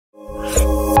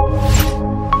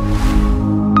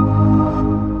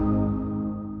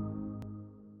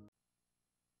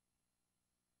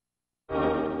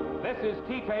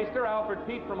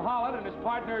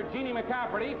Johnny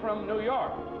McCafferty from New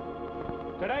York.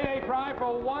 Today they try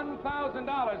for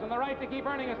 $1,000 and the right to keep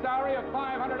earning a salary of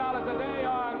 $500 a day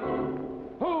on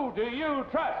Who Do You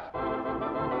Trust?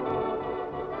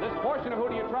 This portion of Who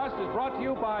Do You Trust is brought to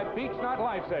you by Beach Nut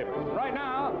Lifesavers. Right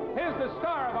now, here's the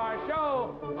star of our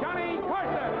show, Johnny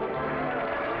Carson.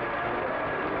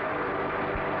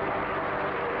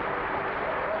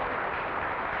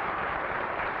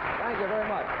 Thank you very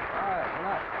much. All right,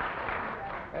 enough.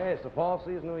 Hey, it's the fall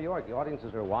season in New York. The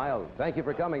audiences are wild. Thank you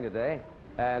for coming today.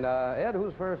 And, Ed,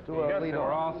 who's first to lead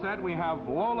We're off? all set. We have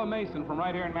Lola Mason from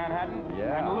right here in Manhattan.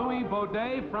 Yeah. And Louis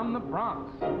Baudet from the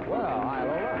Bronx. Well, hi,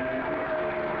 Lola.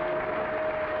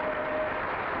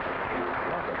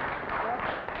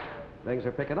 Welcome. Things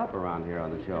are picking up around here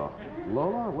on the show.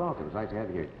 Lola, welcome. It's nice to have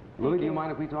you here. Louis, do you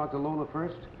mind if we talk to Lola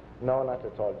first? No, not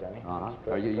at all, Johnny.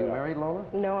 Are you married, Lola?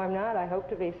 No, I'm not. I hope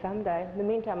to be someday. In the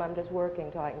meantime, I'm just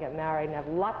working till I can get married and have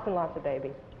lots and lots of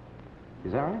babies.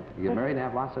 Is that right? You get married and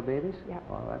have lots of babies? Yeah.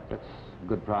 Well, that's a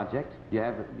good project.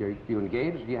 You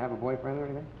engaged? Do you have a boyfriend or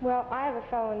anything? Well, I have a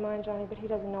fellow in mind, Johnny, but he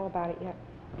doesn't know about it yet.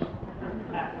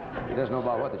 He doesn't know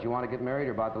about what? That you want to get married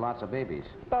or about the lots of babies?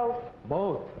 Both.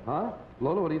 Both? Huh?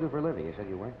 Lola, what do you do for a living? You said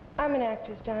you were? I'm an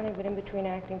actress, Johnny, but in between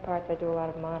acting parts, I do a lot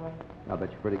of modeling. I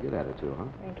bet you're pretty good at it, too, huh?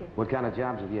 Thank you. What kind of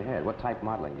jobs have you had? What type of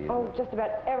modeling do you do? Oh, just about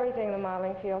everything in the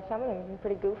modeling field. Some of them have been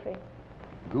pretty goofy.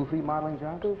 Goofy modeling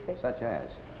jobs? Goofy. Such as?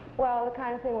 Well, the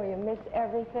kind of thing where you miss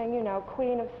everything, you know,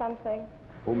 queen of something.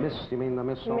 Oh, Miss, you mean the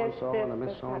Miss Miss so-and-so this, and the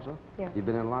Miss this, so-and-so? yeah. You've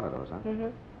been in a lot of those, huh? Mm-hmm.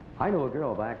 I knew a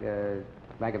girl back in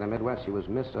the Midwest. She was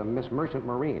Miss Merchant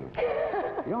Marine.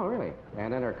 Oh, really?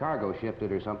 And then her cargo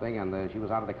shifted or something, and she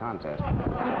was out of the contest. Terrible.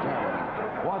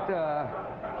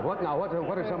 What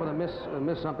are some of the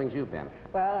Miss somethings you've been?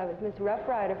 Well, I was Miss Rough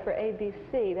Rider for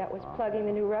ABC. That was plugging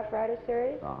the new Rough Rider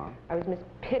series. Uh-huh. I was Miss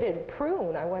Pitted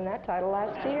Prune. I won that title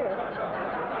last year.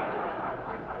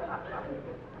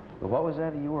 What was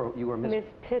that? You were Miss... Miss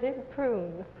Pitted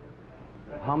Prune.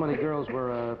 How many girls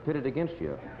were pitted against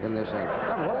you in this thing?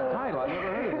 What a title. I've never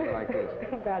heard anything like this.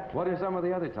 What are some of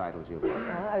the other titles you've won?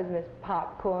 I was Miss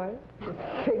Popcorn, Miss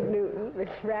Fig Newton, Miss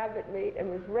Rabbit Meat,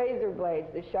 and Miss Razor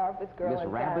Blades, the sharpest girl in town.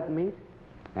 Miss Rabbit Meat?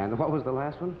 And what was the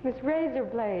last one? Miss Razor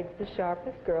Blades, the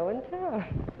sharpest girl in town.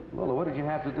 Lola, what did you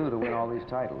have to do to win all these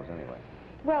titles, anyway?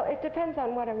 Well, it depends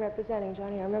on what I'm representing,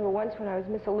 Johnny. I remember once when I was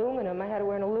Miss Aluminum, I had to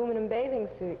wear an aluminum bathing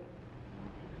suit.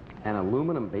 An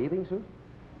aluminum bathing suit?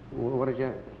 What did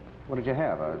you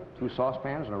have? 2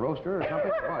 saucepans and a roaster or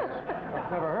something? I've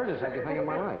never heard of such a thing in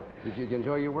my life. Did you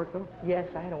enjoy your work, though? Yes,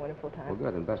 I had a wonderful time. Well,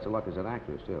 good, and best of luck as an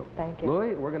actress, too. Thank you.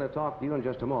 Louis, we're going to talk to you in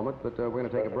just a moment, but we're going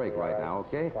to take a break right now,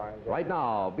 okay? Fine, right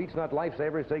now, Beach Nut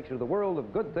Lifesavers takes you to the world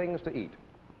of good things to eat.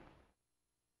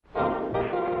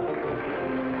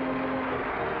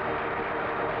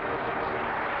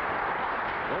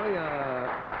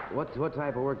 What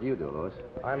type of work do you do, Louis?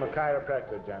 I'm a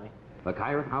chiropractor, Johnny.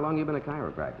 How long have you been a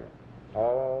chiropractor?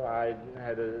 Oh, I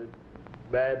had a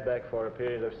bad back for a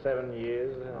period of 7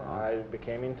 years. I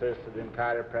became interested in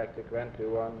chiropractic, went to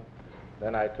one.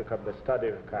 Then I took up the study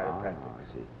of chiropractic. Oh,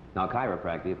 I see. Now,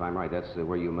 chiropractic, if I'm right, that's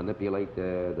where you manipulate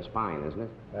the spine, isn't it?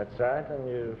 That's right, and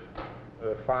you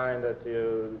find that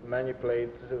you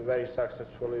manipulate very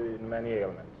successfully in many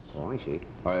ailments. Oh, I see.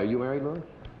 Are you married, Louis?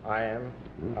 I am.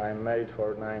 I'm married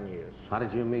for 9 years. How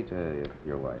did you meet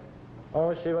your wife?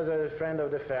 Oh, she was a friend of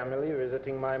the family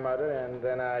visiting my mother, and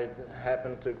then I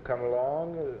happened to come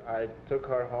along. I took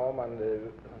her home. On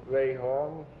the way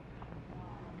home,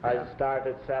 I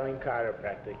started selling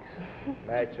chiropractic.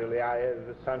 Naturally, I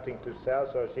had something to sell,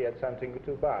 so she had something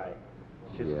to buy.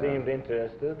 She seemed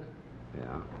interested.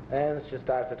 Yeah. And she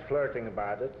started flirting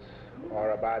about it, or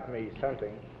about me,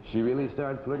 something. She really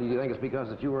started flirting? Do you think it's because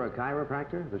that you were a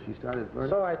chiropractor that she started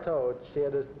flirting? So I thought. She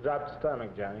had a dropped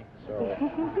stomach, Johnny, so...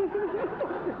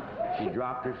 She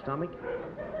dropped her stomach?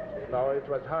 No, it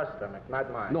was her stomach, not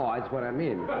mine. No, that's what I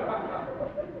mean.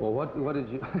 Well, what did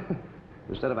you...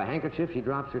 Instead of a handkerchief, she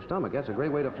drops her stomach. That's a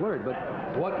great way to flirt, but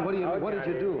what did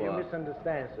you do? You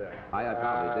misunderstand, sir. I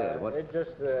probably did. What? It's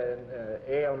just an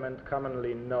ailment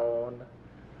commonly known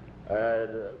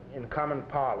in common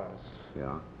parlance.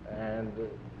 Yeah. And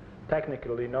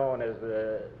technically known as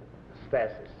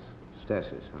stasis.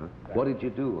 Stasis, huh? What did you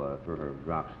do for her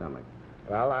dropped stomach?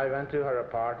 Well, I went to her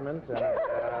apartment and...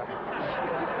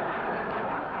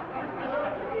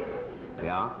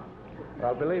 Yeah?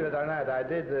 Well, believe it or not, I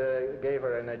did gave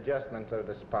her an adjustment of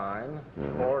the spine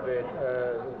for the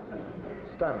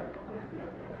stomach.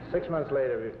 6 months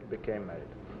later, we became married.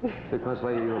 6 months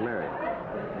later, you were married.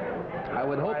 I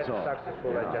would hope so.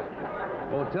 Successful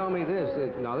adjustment. Well, tell me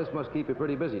this. Now, this must keep you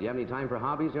pretty busy. Do you have any time for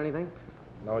hobbies or anything?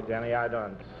 No, Jenny, I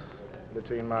don't.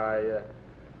 between my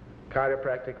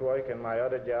chiropractic work and my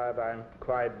other job, I'm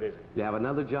quite busy. You have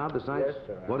another job besides? Yes,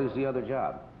 sir. What is the other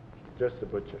job? Just a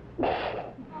butcher.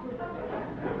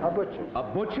 A butcher. A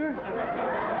butcher?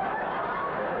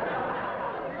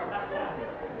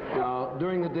 Now,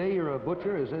 during the day, you're a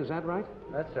butcher, is that right?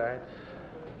 That's right.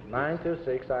 9 to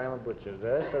 6, I am a butcher.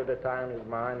 The rest of the time is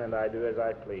mine, and I do as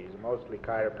I please. Mostly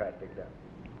chiropractic then.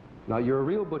 Now, you're a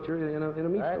real butcher in a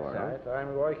meat That's store, right.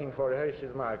 I'm working for the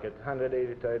Hershey's Market,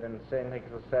 183rd and St.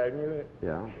 Nicholas Avenue,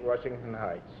 Yeah. Washington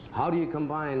Heights. How do you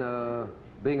combine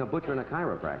being a butcher and a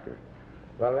chiropractor?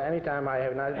 Well, anytime I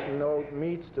have no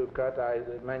meats to cut, I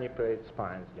manipulate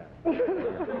spines, Johnny.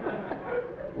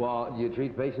 Well, do you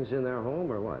treat patients in their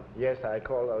home or what? Yes, I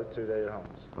call out to their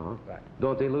homes. Uh-huh. Right.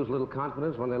 Don't they lose a little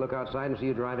confidence when they look outside and see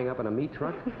you driving up in a meat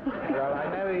truck? Well, I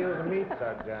never use a meat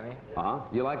truck, Johnny. Uh-huh.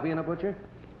 You like being a butcher?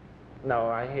 No,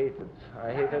 I hate it.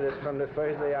 I hated it from the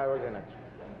first day I was in it.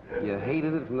 You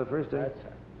hated it from the first day? That's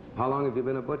it. How long have you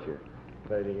been a butcher?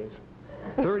 30 years.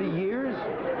 30 years?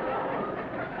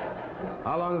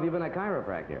 How long have you been a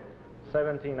chiropractor?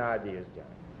 17 odd years, Johnny.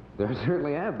 There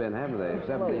certainly have been, haven't they?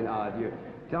 17 odd years.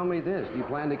 Tell me this, do you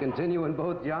plan to continue in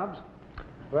both jobs?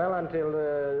 Well, until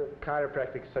the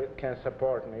chiropractic can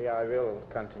support me, I will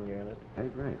continue in it. Hey,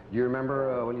 great. Do you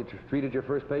remember when you treated your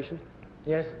first patient?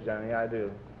 Yes, Johnny, I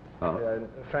do. Oh. A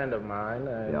friend of mine.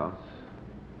 Yeah.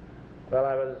 Well,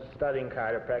 I was studying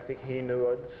chiropractic. He knew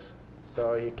it,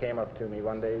 so he came up to me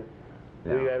one day.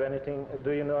 Yeah.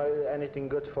 Do you know anything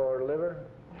good for liver?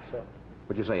 So,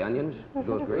 What'd you say, onions? It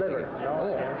goes great liver. together. No, Oh.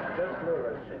 yes, just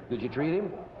liver. Did you treat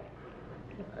him?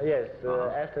 Yes,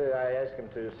 after I asked him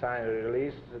to sign a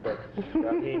release that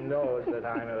well, he knows that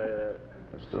I'm a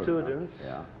student,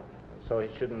 Yeah. so he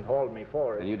shouldn't hold me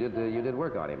for And it. you did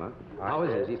work on him, huh? I How is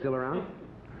he? did. Is he still around?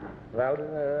 Well,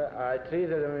 I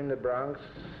treated him in the Bronx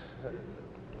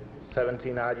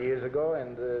 17 odd years ago,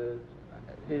 and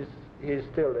he's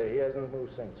still there. He hasn't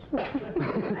moved since.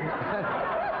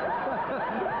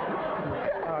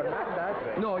 Oh, not that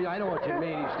way. No, yeah, I know what you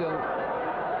mean. He's still...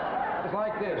 It's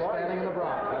like this, standing in the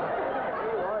Bronx,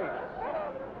 huh? Right.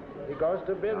 He goes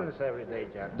to business every day,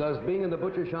 John. Does being in the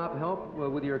butcher shop help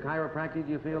with your chiropractic,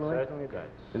 do you feel like? Certainly does.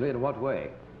 In what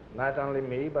way? Not only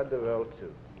me, but the world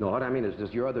too. No, what I mean is,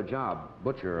 does your other job,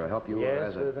 butcher, help you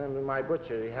Yes, as a... my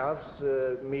butcher. He helps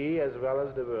me as well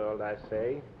as the world, I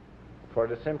say, for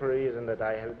the simple reason that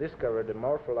I have discovered the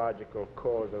morphological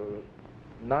cause of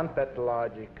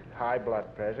non-pathologic high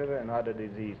blood pressure and other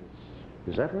diseases.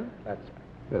 Is that right? That's right.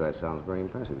 Yeah, that sounds very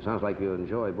impressive. It sounds like you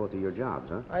enjoy both of your jobs,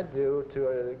 huh? I do to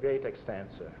a great extent,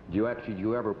 sir. Do you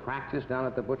ever practice down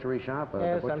at the butchery shop?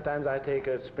 Yes, sometimes I take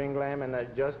a spring lamb and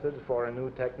adjust it for a new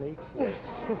technique. Yes.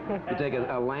 You take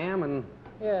a lamb and...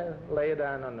 Yeah, lay it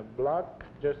down on the block,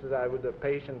 just as I would a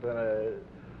patient on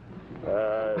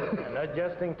an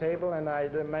adjusting table, and I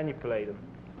manipulate him.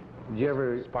 Did you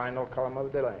ever... Spinal column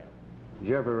of the lamb. Did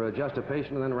you ever adjust a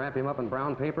patient and then wrap him up in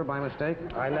brown paper by mistake?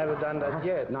 I never done that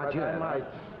yet. Not but yet. I might.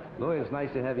 Louis, it's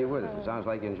nice to have you with us. It sounds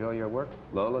like you enjoy your work.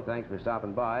 Lola, thanks for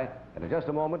stopping by. And in just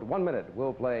a moment, 1 minute,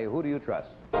 we'll play Who Do You Trust?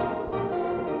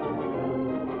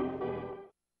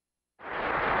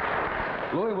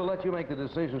 Louis will let you make the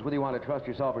decisions whether you want to trust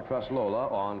yourself or trust Lola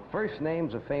on first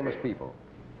names of famous people.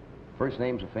 First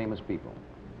names of famous people.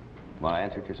 Want to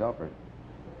answer it yourself, or?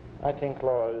 I think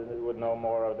Laura would know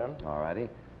more of them. All righty.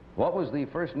 What was the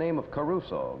first name of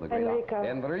Caruso? The great Enrico.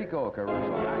 Enrico Caruso.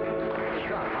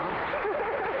 Sure, huh?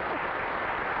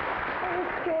 I was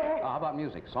scared. How about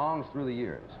music? Songs through the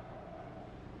years.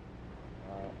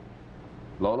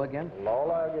 Lola again?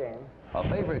 Lola again. A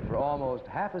favorite for almost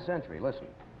half a century. Listen.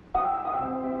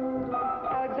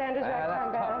 Alexander's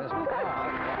Ragtime That's tough, Band. isn't it?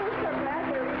 I'm so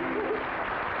glad they're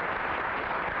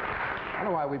I don't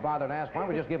know why we bothered to ask. Why don't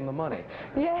we just give them the money?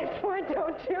 Yes, why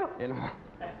don't you?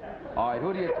 All right,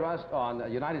 who do you trust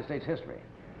on United States history?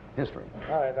 History.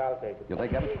 All right, I'll take it. You'll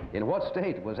take that? In what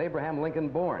state was Abraham Lincoln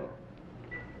born?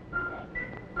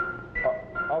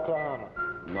 Oklahoma.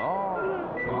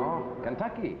 No.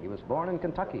 Kentucky. He was born in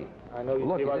Kentucky. I know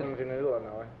Look, he you wasn't in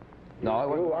Illinois. No, I He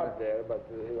wasn't. grew up there, but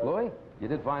he wasn't. Louis, you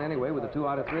did fine anyway with the 2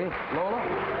 out of 3. Lola? Okay.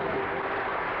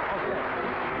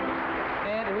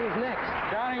 And who's next?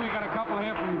 Johnny, we got a couple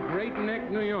here from Great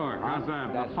Neck, New York. How's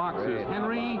that? That's The Foxes, great.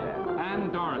 Henry and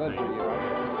Good Dorothy. for you.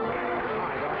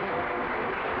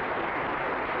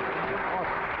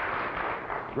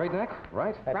 Great Neck,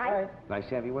 right? That's Right. Nice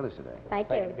to have you with us today. Thank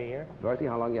Glad to you. be here. Dorothy,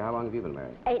 how long have you been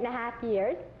married? 8.5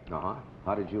 years. Uh-huh.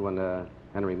 How did you and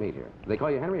Henry meet here? They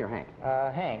call you Henry or Hank?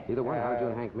 Hank. Either one. How did you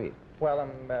and Hank meet? Well,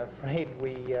 I'm afraid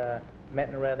we met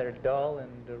in a rather dull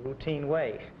and routine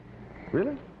way.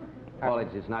 Really? Well,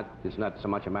 it's not so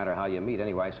much a matter how you meet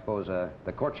anyway. I suppose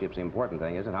the courtship's the important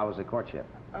thing, isn't it? How was the courtship?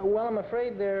 Well, I'm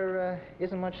afraid there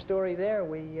isn't much story there.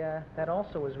 That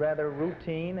also was rather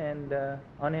routine and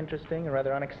uninteresting and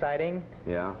rather unexciting.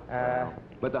 Yeah?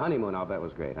 But the honeymoon, I'll bet,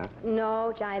 was great, huh?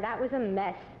 No, Johnny, that was a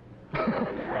mess.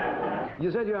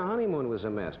 You said your honeymoon was a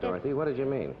mess, Dorothy. What did you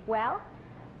mean? Well,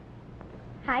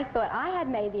 I thought I had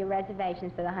made the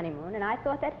reservations for the honeymoon, and I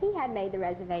thought that he had made the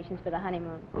reservations for the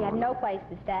honeymoon. He had no place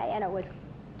to stay, and it was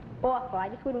awful. I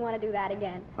just wouldn't want to do that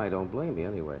again. I don't blame you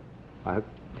anyway.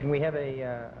 Can we have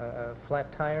a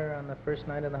flat tire on the first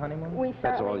night of the honeymoon? We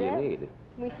That's certainly all did. you need.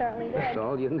 We certainly did. That's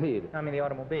all you need. I mean, the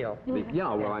automobile.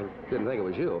 Yeah, well, I didn't think it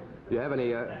was you. You have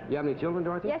any children,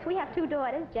 Dorothy? Yes, we have two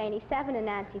daughters, Janie 7 and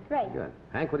Nancy 3. Good.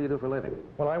 Hank, what do you do for a living?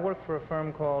 Well, I work for a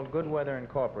firm called Good Weather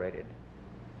Incorporated.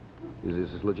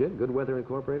 Is this legit? Good Weather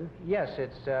Incorporated? Yes,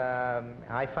 it's,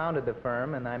 I founded the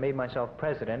firm, and I made myself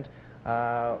president.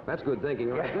 That's good thinking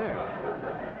right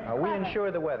there. We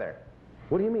insure the weather.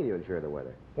 What do you mean you insure the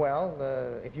weather? Well,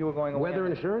 if you were going away... Weather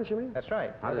insurance, you mean? That's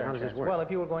right. How does this work? Well,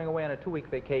 if you were going away on a 2-week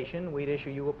vacation, we'd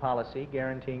issue you a policy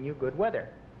guaranteeing you good weather.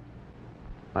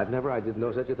 I didn't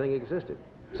know such a thing existed.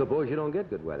 Suppose you don't get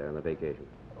good weather on the vacation.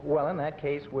 Well, in that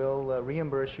case, we'll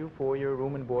reimburse you for your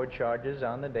room and board charges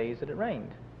on the days that it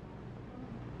rained.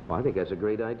 Well, I think that's a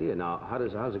great idea. Now, how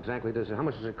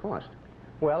much does it cost?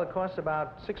 Well, it costs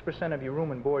about 6% of your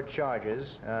room and board charges.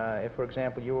 If, for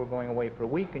example, you were going away for a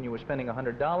week and you were spending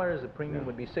 $100, the premium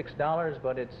would be $6,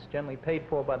 but it's generally paid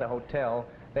for by the hotel.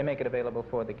 They make it available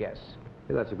for the guests.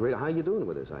 Hey, that's a great... How are you doing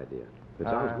with this idea? It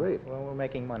sounds great. Well, we're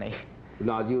making money.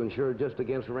 Now, do you insure just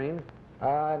against rain?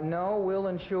 No, we'll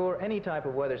insure any type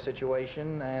of weather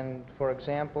situation. And, for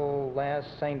example, last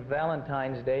St.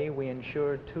 Valentine's Day, we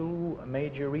insured 2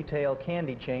 major retail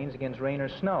candy chains against rain or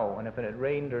snow. And if it had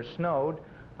rained or snowed,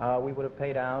 we would have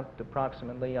paid out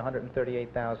approximately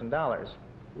 $138,000.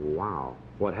 Wow.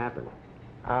 What happened?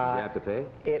 Did you have to pay?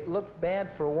 It looked bad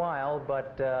for a while,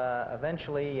 but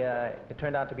eventually it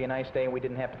turned out to be a nice day and we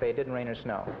didn't have to pay. It didn't rain or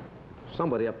snow.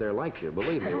 Somebody up there likes you,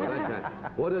 believe me. With that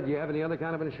kind. Do you have any other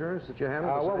kind of insurance that you have?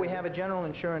 Well, we have a general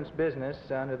insurance business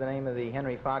under the name of the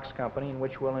Henry Fox Company, in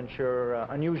which we'll insure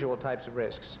unusual types of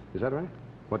risks. Is that right?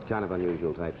 What kind of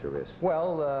unusual types of risks?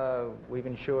 Well, we've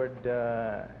insured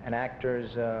an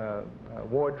actor's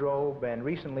wardrobe, and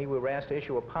recently we were asked to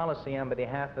issue a policy on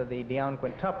behalf of the Dionne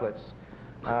quintuplets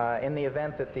in the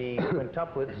event that the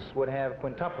quintuplets would have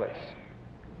quintuplets.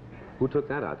 Who took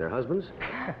that out? Their husbands?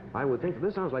 I would think.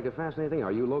 This sounds like a fascinating thing.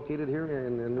 Are you located here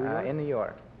in New York? In New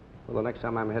York. Well, the next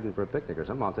time I'm heading for a picnic or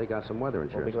something, I'll take out some weather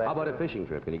insurance. We'll be glad How about to. a fishing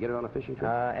trip? Can you get it on a fishing trip?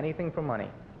 Anything for money.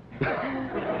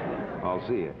 I'll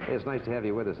see you. It's nice to have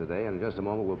you with us today, and in just a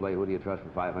moment we'll play Who Do You Trust for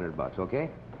 $500, okay?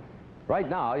 Right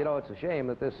now, you know, it's a shame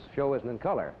that this show isn't in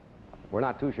color. We're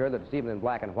not too sure that it's even in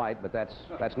black and white, but that's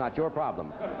not your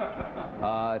problem.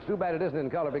 It's too bad it isn't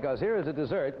in color, because here is a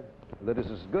dessert that is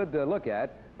as good to look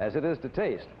at as it is to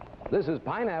taste. This is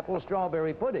pineapple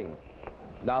strawberry pudding.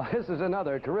 Now, this is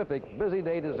another terrific busy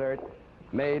day dessert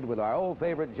made with our old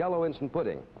favorite Jell-O instant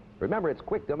pudding. Remember, it's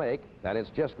quick to make, and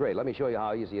it's just great. Let me show you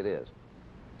how easy it is.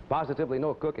 Positively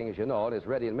no cooking, as you know, and it's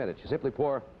ready in minutes. You simply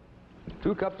pour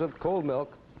 2 cups of cold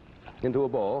milk into a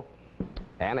bowl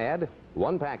and add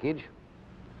 1 package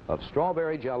of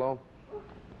strawberry Jell-O.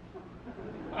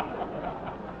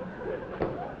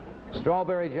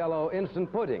 Strawberry Jell-O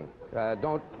instant pudding.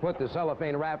 Don't put the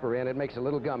cellophane wrapper in. It makes it a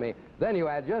little gummy. Then you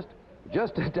add just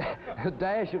a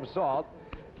dash of salt,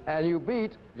 and you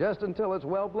beat just until it's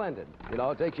well blended. You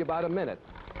know, it takes you about a minute.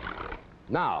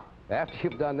 Now, after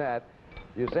you've done that,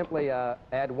 you simply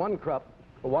add 1 cup.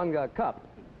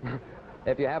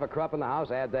 If you have a cup in the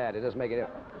house, add that. It doesn't make it.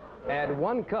 Add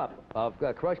 1 cup of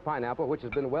crushed pineapple, which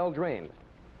has been well drained.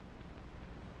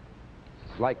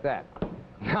 Like that.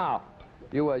 Now,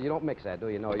 you don't mix that, do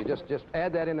you? No, you just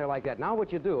add that in there like that. Now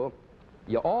what you do,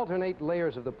 you alternate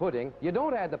layers of the pudding. You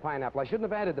don't add the pineapple. I shouldn't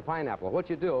have added the pineapple. What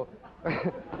you do...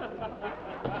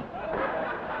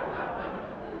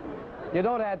 You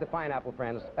don't add the pineapple,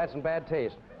 friends. That's in bad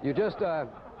taste. You just,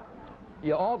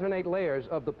 you alternate layers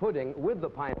of the pudding with the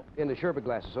pineapple in the sherbet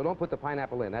glasses. So don't put the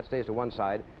pineapple in. That stays to one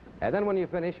side. And then when you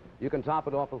finish, you can top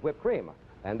it off with whipped cream.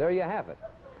 And there you have it.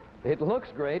 It looks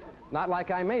great. Not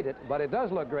like I made it, but it does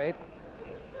look great.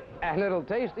 And it'll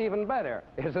taste even better.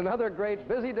 It's another great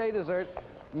busy day dessert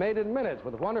made in minutes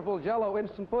with wonderful Jell-O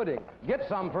instant pudding. Get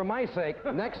some for my sake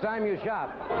next time you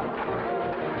shop.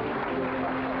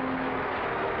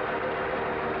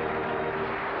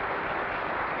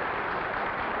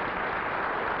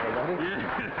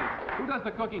 Yeah. Who does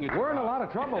the cooking? We're in a lot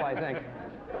of trouble, I think.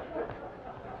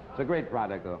 It's a great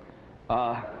product, though.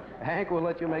 Hank will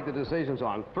let you make the decisions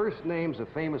on first names of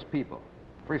famous people.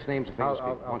 First names of famous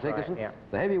people. Want to take this one? Yeah.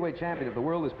 The heavyweight champion of the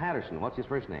world is Patterson. What's his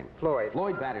first name? Floyd.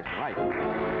 Floyd Patterson, right.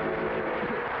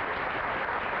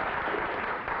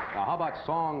 Now, how about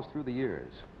songs through the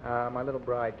years? My Little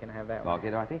Bride can have that one. Okay,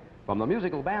 Dorothy. From the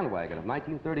musical bandwagon of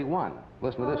 1931.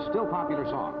 Listen to this still popular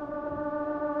song.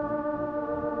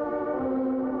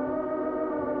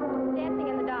 Dancing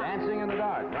in the Dark. Dancing in the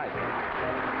Dark, right.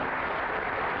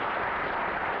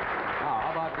 Now,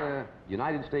 how about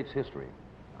United States history?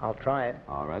 I'll try it.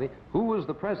 All righty. Who was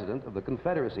the president of the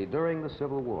Confederacy during the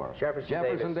Civil War?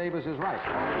 Jefferson Davis is right.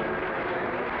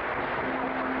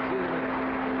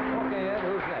 Okay, Ed,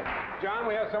 who's next? John,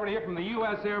 we have somebody here from the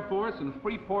U.S. Air Force in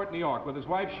Freeport, New York, with his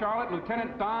wife, Charlotte,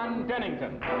 Lieutenant Don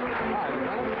Dennington. Hi,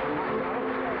 Lieutenant.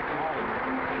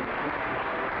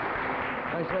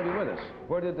 Nice to have you with us.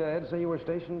 Where did Ed say you were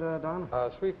stationed, Don?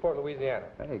 Shreveport, Louisiana.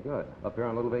 Hey, good. Up here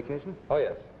on a little vacation? Oh,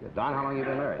 yes. Yeah. Don, how long you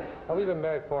been married? We've been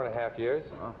married 4.5 years.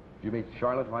 Did you meet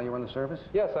Charlotte while you were in the service?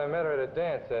 Yes, I met her at a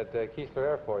dance at Keesler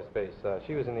Air Force Base.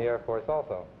 She was in the Air Force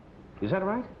also. Is that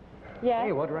right? Yes.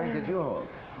 Hey, what rank did you hold?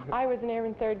 I was an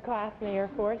airman 3rd class in the Air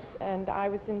Force, and I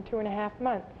was in 2.5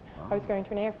 months. I was going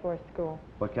to an Air Force school.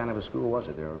 What kind of a school was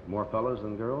it? There were more fellows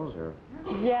than girls, or?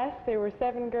 Yes, there were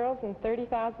 7 girls and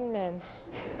 30,000 men.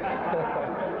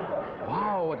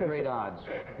 Wow, what great odds.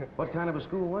 What kind of a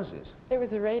school was this? It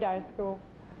was a radar school.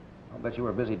 I'll bet you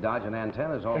were busy dodging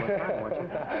antennas all the time, weren't you?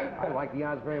 I like the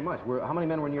odds very much. How many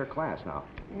men were in your class now?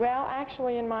 Well,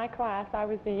 actually, in my class, I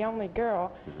was the only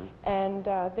girl, and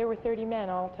there were 30 men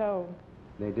all told.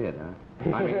 They did, huh?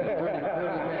 I mean, 30 men,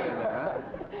 huh?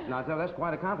 Now, that's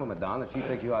quite a compliment, Don, that she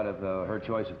picked you out of her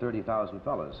choice of 30,000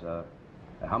 fellas.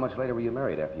 How much later were you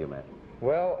married after you met?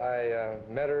 Well, I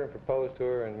met her and proposed to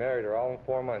her and married her all in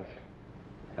 4 months.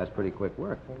 That's pretty quick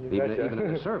work. You Even betcha.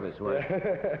 in the service work.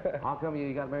 How come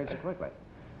you got married so quickly?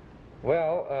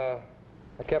 Well,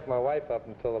 I kept my wife up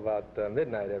until about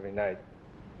midnight every night.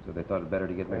 So they thought it better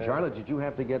to get married. Charlotte, did you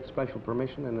have to get special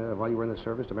permission while you were in the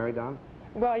service to marry Don?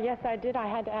 Well, yes, I did. I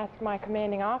had to ask my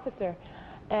commanding officer,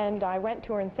 and I went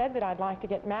to her and said that I'd like to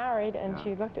get married, and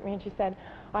she looked at me and she said,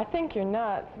 "I think you're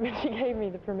nuts," but she gave me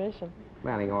the permission.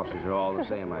 Commanding officers are all the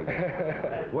same, I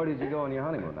guess. Where did you go on your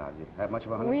honeymoon now? Did you have much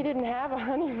of a honeymoon? We didn't have a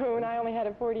honeymoon. I only had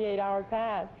a 48-hour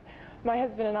pass. My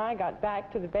husband and I got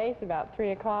back to the base about 3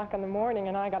 o'clock in the morning,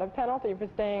 and I got a penalty for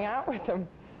staying out with him.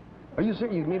 Are you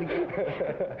serious? You mean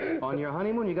on your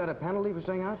honeymoon you got a penalty for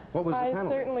staying out? What was the I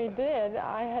penalty? certainly did.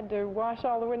 I had to wash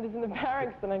all the windows in the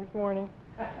barracks the next morning.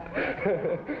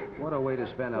 What a way to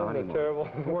spend a honeymoon. Terrible.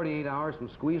 48 hours from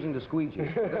squeezing to squeegee.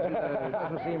 It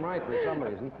doesn't seem right for some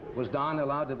reason. Was Don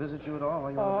allowed to visit you at all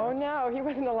while you were Oh, there? no, he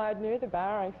wasn't allowed near the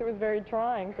barracks. It was very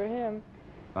trying for him.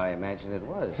 I imagine it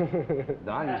was.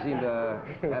 Don, you seem to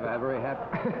have a very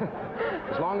happy...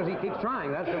 As long as he keeps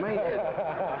trying, that's the main thing.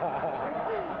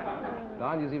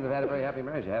 Don, you seem to have had a very happy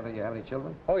marriage. You have any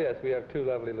children? Oh, yes, we have 2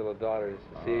 lovely little daughters,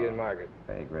 C and Margaret.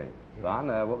 Hey, great. Don,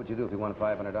 what would you do if you won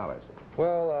 $500?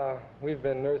 Well, we've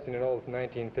been nursing an old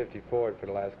 1950 Ford for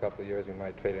the last couple of years. We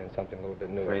might trade it in something a little bit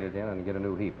newer. Trade it in and get a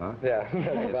new heap, huh? Yeah,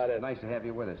 that's about it. It's nice to have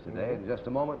you with us today. In just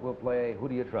a moment, we'll play Who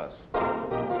Do You Trust?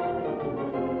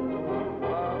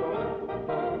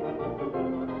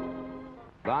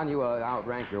 Don, you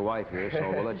outrank your wife here,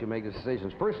 so we'll let you make the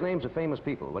decisions. First names of famous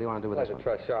people. What do you want to do with I'd this like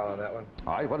one? to trust Charlotte on that one.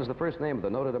 All right, what is the first name of the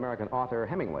noted American author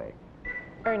Hemingway?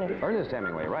 Ernest. Ernest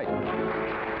Hemingway, right. All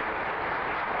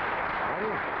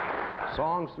righty.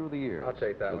 Songs through the years. I'll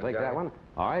take that You'll one, take that Johnny. one?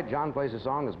 All right, John plays a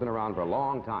song that's been around for a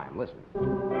long time. Listen.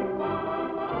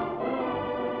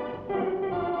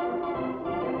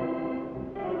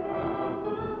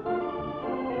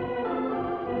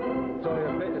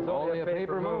 It's only a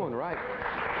paper moon. Right.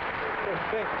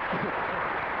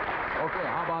 Okay,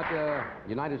 how about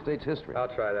United States history?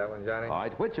 I'll try that one, Johnny. All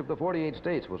right, which of the 48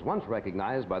 states was once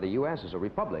recognized by the U.S. as a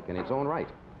republic in its own right?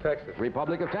 Texas.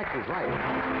 Republic of Texas, right.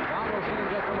 Don, we'll see you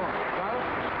in just a moment. Charles,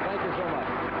 thank you so much.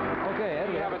 Okay, Ed,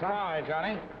 We have a tie,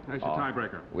 Johnny. There's your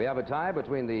tiebreaker. We have a tie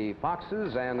between the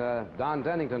Foxes and Don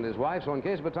Dennington and his wife, so in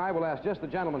case of a tie, we'll ask just the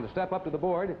gentleman to step up to the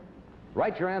board.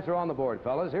 Write your answer on the board,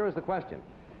 fellas. Here is the question.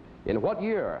 In what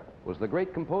year was the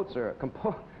great composer...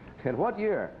 In what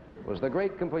year was the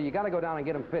great composer... You got to go down and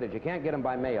get him fitted. You can't get him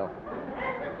by mail.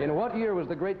 In what year was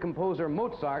the great composer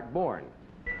Mozart born?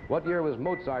 What year was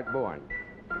Mozart born?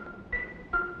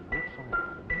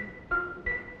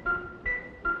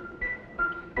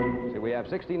 See, we have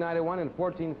 1691 and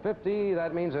 1450.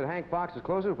 That means that Hank Fox's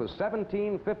closer was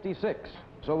 1756.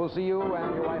 So we'll see you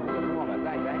and your wife in just a moment.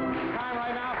 Thanks, Hank. Time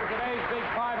right now for today's big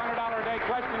 $500 a day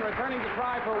question. Return returning to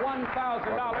try for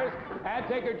 $1,000, ad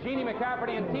taker Jeannie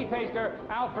McCafferty and tea taster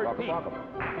Alfred Welcome, Pete. welcome.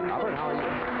 Albert, how are you?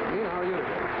 Gene, how are you today?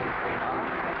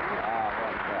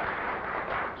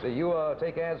 So you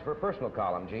take ads for personal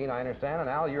column, Gene, I understand. And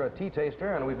Al, you're a tea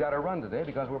taster, and we've got to run today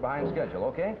because we're behind schedule,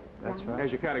 okay? That's right.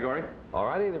 Here's your category. All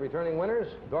righty, the returning winners,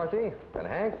 Dorothy and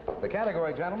Hank. The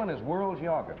category, gentlemen, is World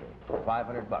Geography,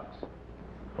 $500. What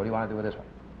do you want to do with this one?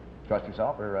 Trust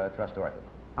yourself or trust Dorothy?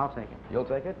 I'll take it. You'll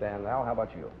take it, and Al, how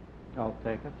about you? I'll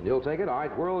take it. You'll take it? All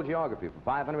right, World Geography for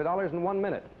 $500 in 1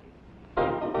 minute.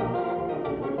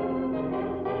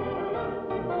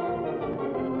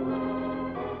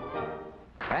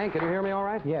 Hank, can you hear me all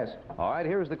right? Yes. All right,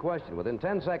 here's the question. Within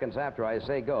 10 seconds after I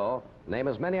say go, name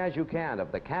as many as you can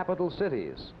of the capital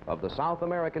cities of the South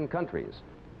American countries.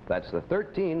 That's the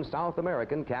 13 South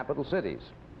American capital cities.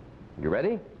 You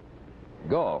ready?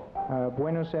 Go.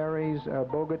 Buenos Aires,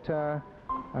 Bogota,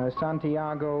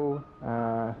 Santiago,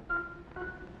 La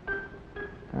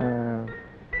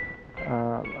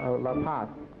Paz.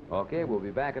 Okay, we'll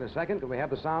be back in a second. Can we have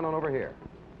the sound on over here?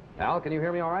 Al, can you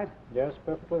hear me all right? Yes,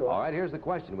 perfectly well. All right, here's the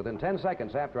question. Within 10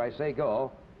 seconds after I say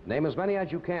go, name as many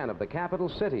as you can of the capital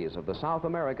cities of the South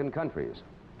American countries.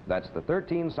 That's the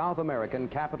 13 South American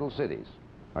capital cities.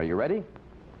 Are you ready?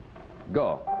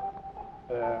 Go.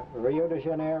 Rio de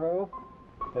Janeiro,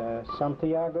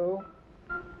 Santiago,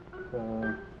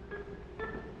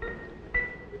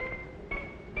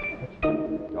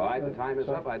 All right, the time is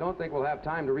up. I don't think we'll have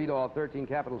time to read all 13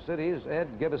 capital cities.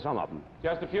 Ed, give us some of them.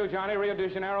 Just a few, Johnny. Rio de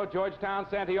Janeiro, Georgetown,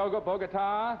 Santiago,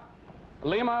 Bogota,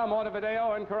 Lima,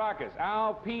 Montevideo, and Caracas.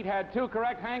 Al Pete had 2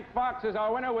 correct. Hank Fox is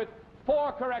our winner with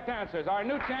 4 correct answers. Our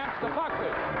new champs, the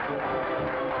Foxes.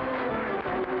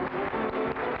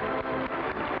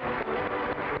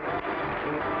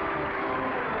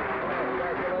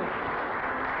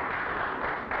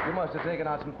 You must have taken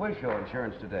out some quiz show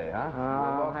insurance today, huh?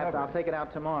 I'll take it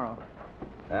out tomorrow.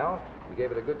 Al, you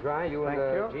gave it a good try. You Thank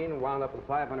and you. Gene wound up with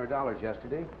 $500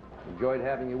 yesterday. Enjoyed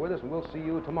having you with us, and we'll see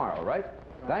you tomorrow, right?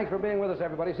 Thanks for being with us,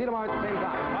 everybody. See you tomorrow at the same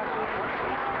time.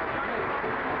 Bye.